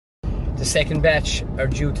The second batch are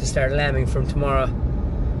due to start lambing from tomorrow,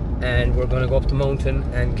 and we're going to go up the mountain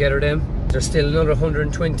and gather them. There's still another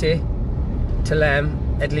 120 to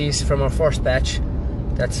lamb, at least, from our first batch.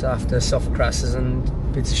 That's off the Suffolk crosses and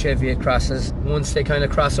bits of Cheviot crosses. Once they kind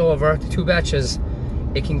of cross over the two batches,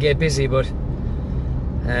 it can get busy, but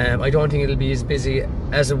I don't think it'll be as busy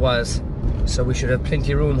as it was. So we should have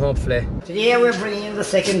plenty of room, hopefully. Today we're bringing in the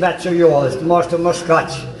second batch of yours, most of them are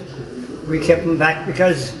scotch. We kept them back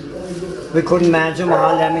because we couldn't manage them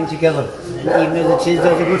all lambing together. Even as it is,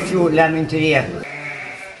 there's a good few lambing today.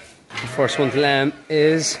 The first one to lamb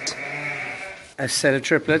is a set of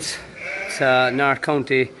triplets. It's a North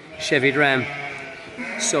County Cheviot ram.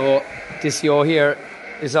 So this yo here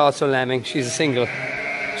is also lambing. She's a single.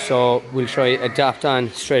 So we'll try adopt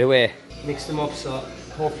on straight away. Mix them up so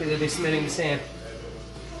hopefully they'll be smelling the same.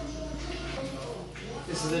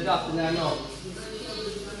 This is adopted now.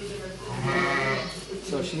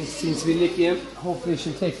 So she seems to be licking him. Hopefully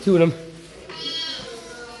she'll take two of them.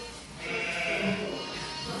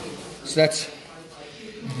 So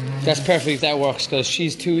that's perfect, that works, because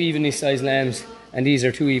she's two evenly sized lambs and these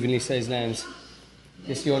are two evenly sized lambs.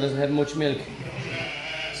 This yo doesn't have much milk,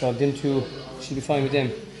 so them two should be fine with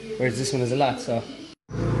them, whereas this one has a lot. So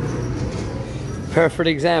perfect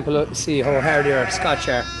example to see how hard they are, Scotch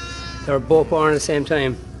are. They were both born at the same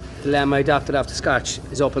time. The lamb I adopted off the Scotch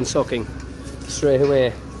is up and sucking straight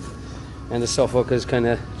away, and the Suffolk is kind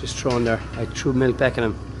of just thrown there. I threw milk back in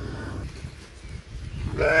him.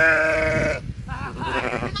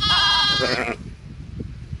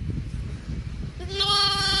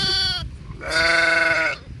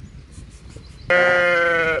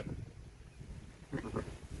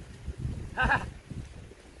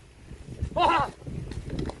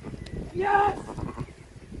 Yes!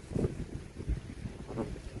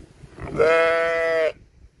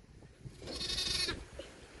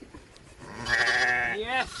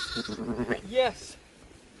 Yes! Yes!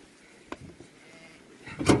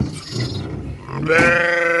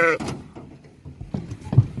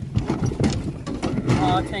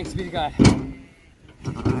 Oh, thanks be to God.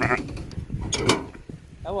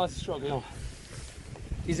 That was a struggle.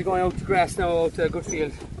 These are going out to grass now, out to a good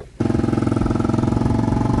field.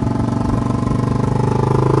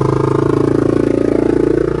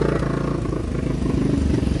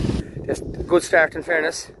 Just a good start in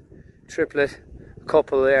fairness. Triplet, a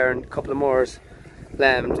couple there and a couple of moors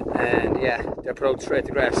lambed, and yeah, they're put out straight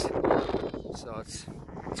to grass. So it's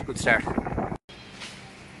a good start.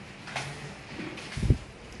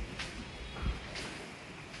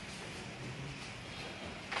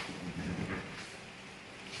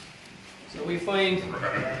 So we find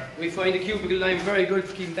the cubicle lime very good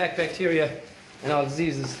for keeping back bacteria and all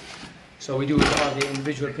diseases. So we do it with all the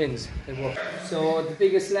individual pins that work. So the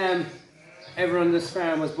biggest lamb ever on this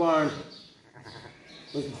farm was born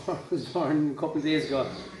a couple of days ago,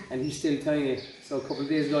 and he's still tiny. So a couple of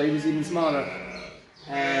days ago he was even smaller,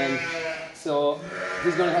 and so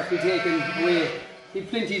he's going to have to be taken away. He'd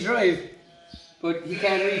plenty drive, but he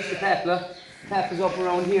can't reach the papla. Papla's up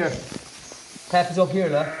around here. Papla's up here,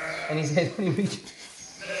 look, and his head only reaches.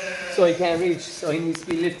 So he can't reach, so he needs to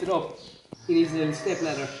be lifted up. He needs a little step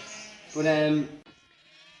ladder. But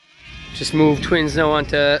just moved twins now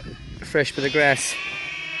onto a fresh bit of grass.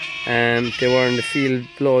 They were in the field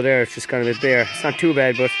below there. It's just kind of a bit bare. It's not too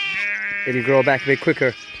bad, but it'll grow back a bit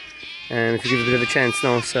quicker if you give it a bit of a chance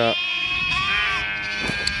now. So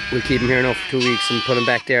we'll keep them here now for 2 weeks and put them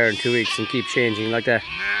back there in 2 weeks and keep changing like that.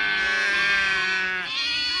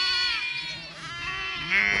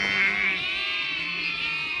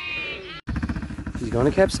 He's going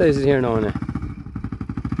to capsize it here now, isn't it?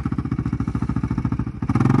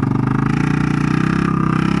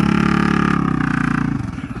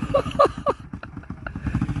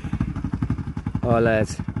 Oh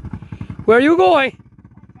lads, where are you going?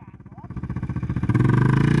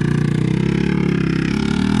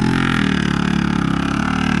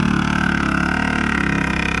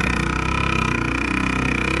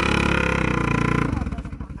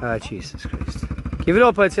 Ah, Jesus Christ. Give it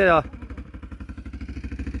up, I'd say that.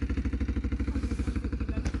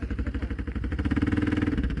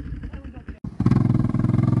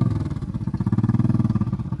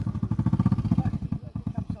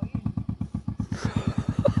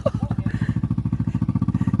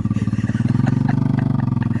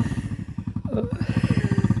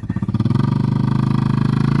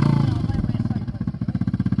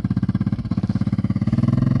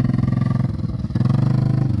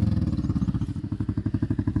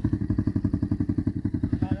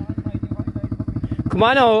 Come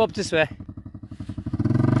on now, up this way.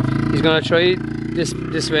 He's gonna try this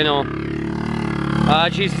way now. Ah,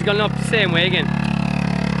 jeez, he's gone up the same way again.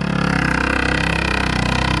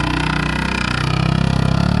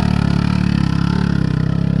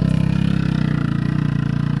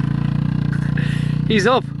 He's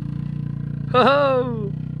up.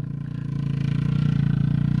 Ho-ho!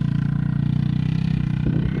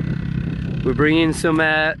 We bring in some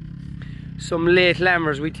late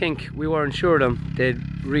lambers. We think, we weren't sure of them. They're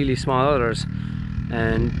really small udders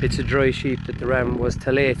and bits of dry sheep that the ram was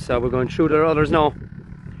too late. So we're going through their udders now.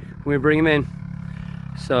 We bring them in.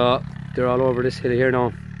 So they're all over this hill here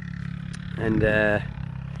now, and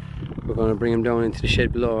we're going to bring them down into the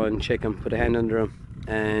shed below and check them, put a hand under them,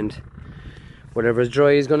 and whatever's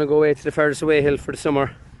dry is going to go away to the furthest away hill for the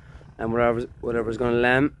summer, and whatever's going to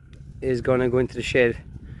lamb is going to go into the shed.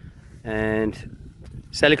 And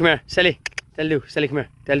Sally, come here, Sally, that'll do, Sally, come here,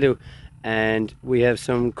 that'll do. And we have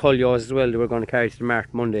some cull ewes as well that we're going to carry to the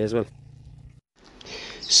market Monday as well.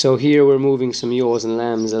 So here we're moving some ewes and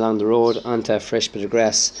lambs along the road onto a fresh bit of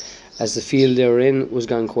grass, as the field they were in was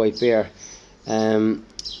gone quite bare.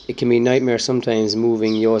 It can be a nightmare sometimes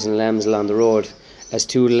moving ewes and lambs along the road, as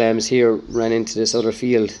two lambs here ran into this other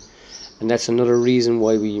field, and that's another reason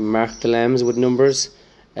why we mark the lambs with numbers,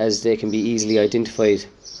 as they can be easily identified.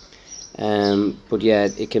 But yeah,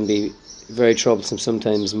 it can be very troublesome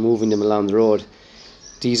sometimes moving them along the road.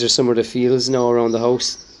 These are some of the fields now around the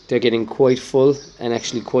house. They're getting quite full and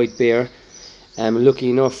actually quite bare. Lucky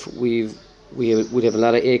enough, we'd have a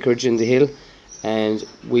lot of acreage in the hill, and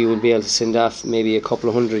we will be able to send off maybe a couple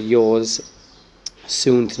of hundred ewes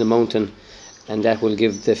soon to the mountain, and that will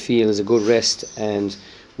give the fields a good rest. And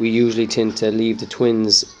we usually tend to leave the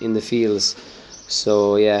twins in the fields,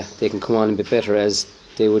 so yeah, they can come on a bit better, as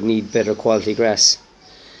they would need better quality grass.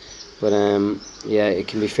 But yeah, it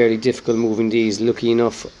can be fairly difficult moving these. Lucky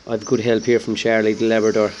enough, I've good help here from Charlie the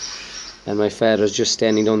Labrador, and my father's just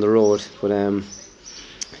standing down the road. But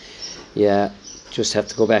yeah, just have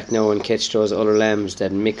to go back now and catch those other lambs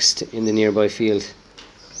that mixed in the nearby field.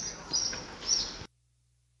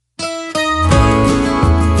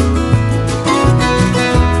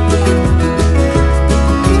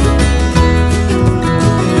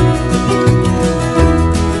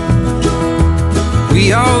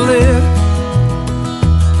 We all live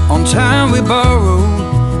on time we borrow,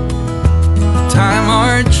 time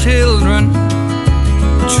our children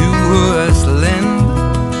to us lend.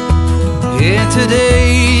 Here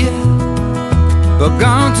today, but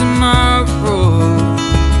gone tomorrow,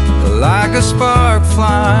 like a spark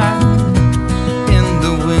fly in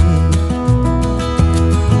the wind.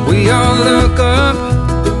 We all look up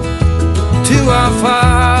to our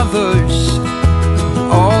fathers,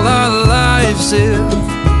 all our lives if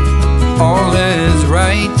all is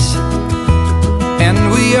right, and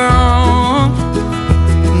we all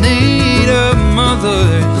need our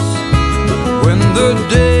mothers when the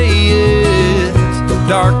day is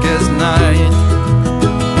dark as night,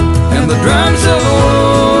 and the drums of